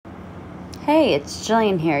Hey, it's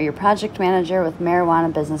Jillian here, your project manager with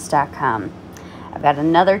MarijuanaBusiness.com. I've got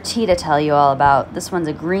another tea to tell you all about. This one's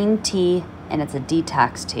a green tea and it's a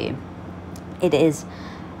detox tea. It is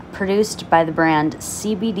produced by the brand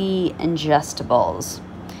CBD Ingestibles.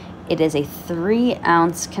 It is a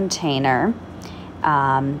 3-ounce container,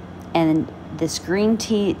 and this green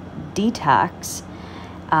tea detox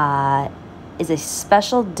is a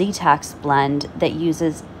special detox blend that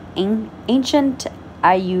uses ancient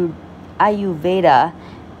Ayurveda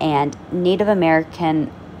and Native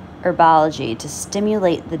American herbology to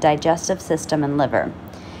stimulate the digestive system and liver.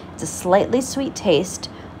 It's a slightly sweet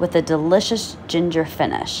taste with a delicious ginger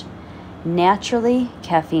finish, naturally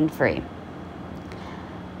caffeine-free.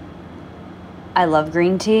 I love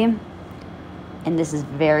green tea, and this is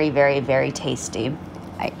very, very, very tasty.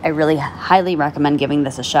 I really highly recommend giving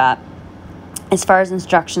this a shot. As far as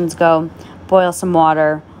instructions go, boil some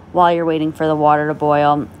water. While you're waiting for the water to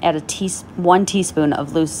boil, add 1 teaspoon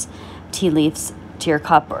of loose tea leaves to your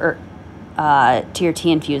cup or to your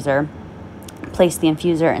tea infuser. Place the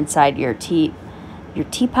infuser inside your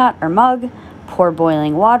teapot or mug. Pour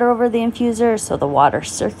boiling water over the infuser so the water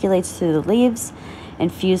circulates through the leaves.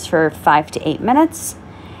 Infuse for 5 to 8 minutes.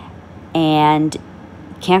 And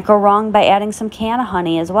can't go wrong by adding some canna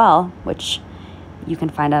honey as well, which you can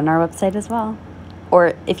find on our website as well.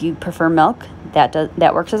 Or if you prefer milk,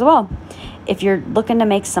 that works as well. If you're looking to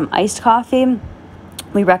make some iced coffee,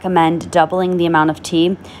 we recommend doubling the amount of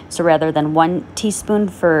tea. So rather than 1 teaspoon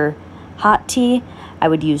for hot tea, I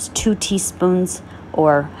would use 2 teaspoons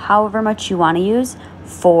or however much you want to use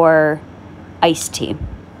for iced tea.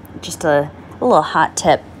 Just a little hot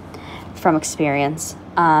tip from experience.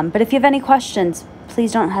 But if you have any questions,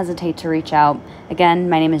 please don't hesitate to reach out. Again,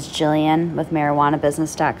 my name is Jillian with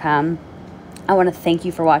MarijuanaBusiness.com. I want to thank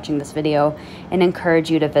you for watching this video and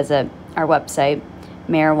encourage you to visit our website,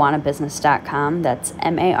 MarijuanaBusiness.com. That's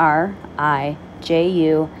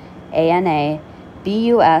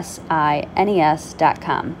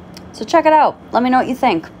MarijuanaBusiness.com. So check it out. Let me know what you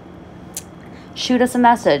think. Shoot us a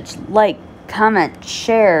message, like, comment,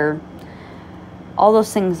 share, all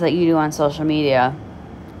those things that you do on social media.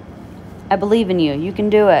 I believe in you. You can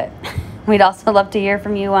do it. We'd also love to hear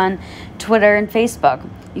from you on Twitter and Facebook.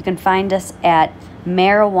 You can find us at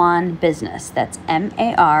Marijuana Business. That's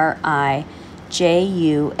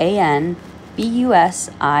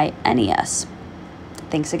MarijuanaBusiness.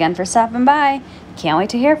 Thanks again for stopping by. Can't wait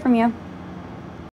to hear from you.